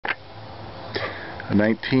A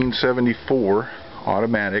 1974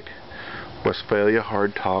 automatic Westfalia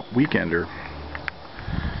hardtop weekender.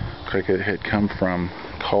 Looks like it had come from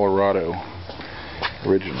Colorado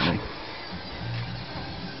originally.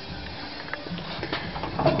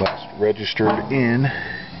 Last registered in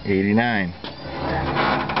 '89.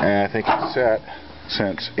 And I think it's sat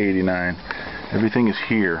since '89. Everything is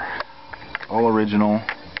here. All original.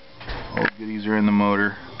 All the goodies are in the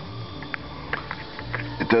motor.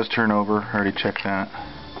 It does turn over. I already checked that.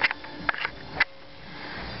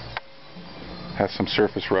 Has some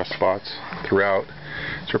surface rust spots throughout.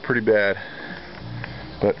 So they're pretty bad,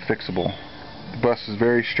 but fixable. The bus is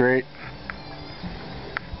very straight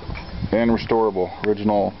and restorable.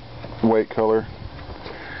 Original white color.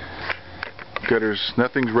 Gutters,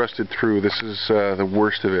 nothing's rusted through. This is the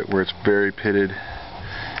worst of it, where it's very pitted,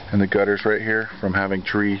 and the gutters right here from having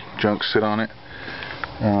tree junk sit on it.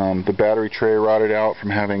 The battery tray rotted out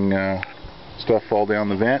from having stuff fall down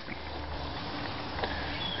the vent.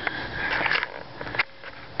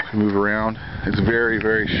 Move around. It's very,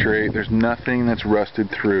 very straight. There's nothing that's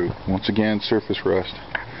rusted through. Once again, surface rust.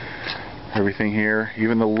 Everything here,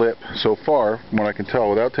 even the lip, so far, from what I can tell,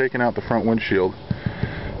 without taking out the front windshield,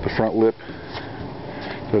 the front lip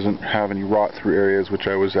doesn't have any rot through areas, which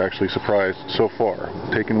I was actually surprised so far.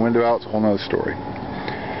 Taking the window out, it's a whole nother story.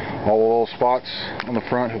 All the little spots on the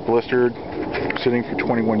front have blistered, sitting for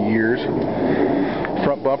 21 years.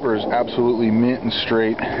 Front bumper is absolutely mint and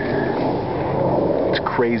straight. It's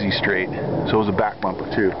crazy straight. So is the back bumper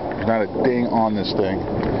too. There's not a ding on this thing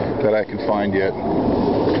that I can find yet.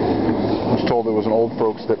 I was told there was an old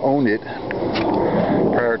folks that owned it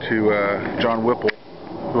prior to John Whipple,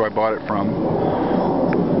 who I bought it from.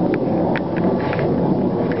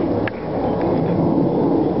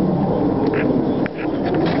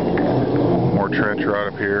 More trench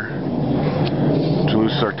rod up here.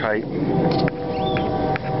 Sluices are tight,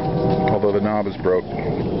 although the knob is broke.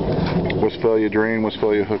 Westfalia drain,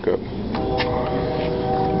 Westfalia hookup.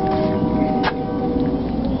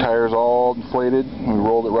 Tires all inflated. We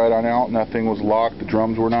rolled it right on out. Nothing was locked. The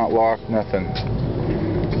drums were not locked. Nothing.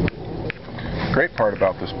 Great part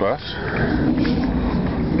about this bus,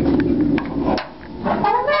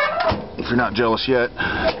 if you're not jealous yet,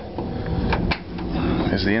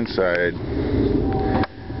 is the inside.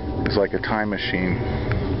 It's like a time machine.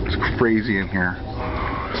 It's crazy in here.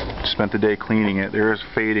 Spent the day cleaning it. There is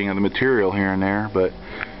fading of the material here and there, but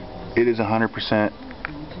it is 100%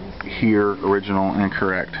 here, original and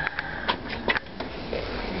correct.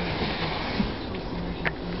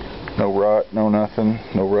 No rot, no nothing,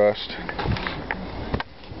 no rust.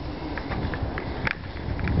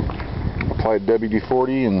 Applied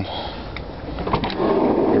WD-40 and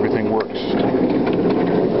everything works.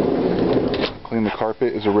 Clean the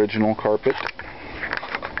carpet is original carpet.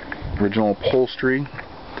 Original upholstery.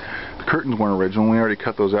 The curtains weren't original. We already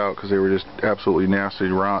cut those out because they were just absolutely nasty,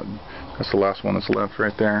 rotten. That's the last one that's left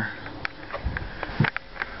right there.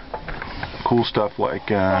 Cool stuff like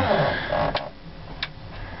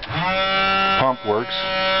pump works.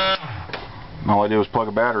 All I did was plug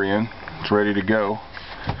a battery in. It's ready to go.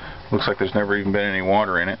 Looks like there's never even been any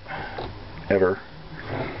water in it, ever.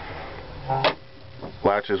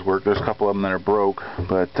 Latches work. There's a couple of them that are broke,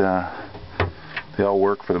 but they all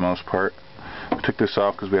work for the most part. I took this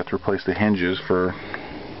off because we have to replace the hinges for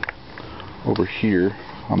over here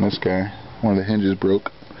on this guy. One of the hinges broke.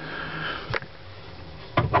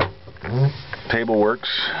 Table works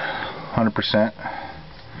 100%.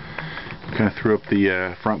 Kind of threw up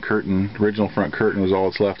the front curtain. The original front curtain was all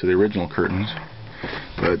that's left of the original curtains.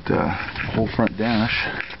 But whole front dash.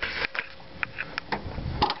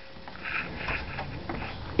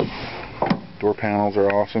 Door panels are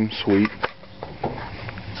awesome, sweet.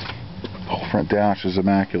 Whole front dash is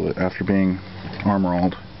immaculate after being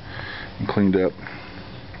armor-alled and cleaned up.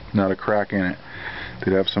 Not a crack in it.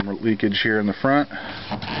 Did have some leakage here in the front.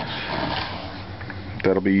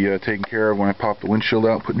 That'll be taken care of when I pop the windshield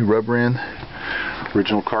out, put new rubber in.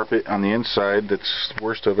 Original carpet on the inside. That's the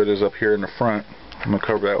worst of it is up here in the front. I'm going to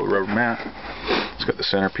cover that with rubber mat. It's got the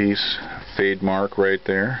centerpiece fade mark right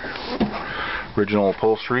there. Original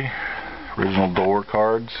upholstery. Original door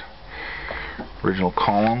cards. Original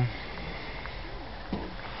column.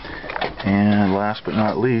 And last but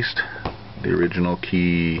not least, the original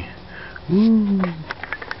key. Woo.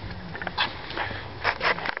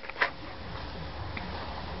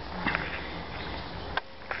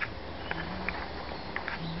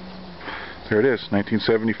 There it is,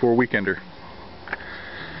 1974 Weekender.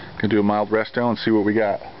 Gonna do a mild resto and see what we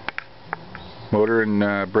got. Motor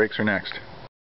and brakes are next.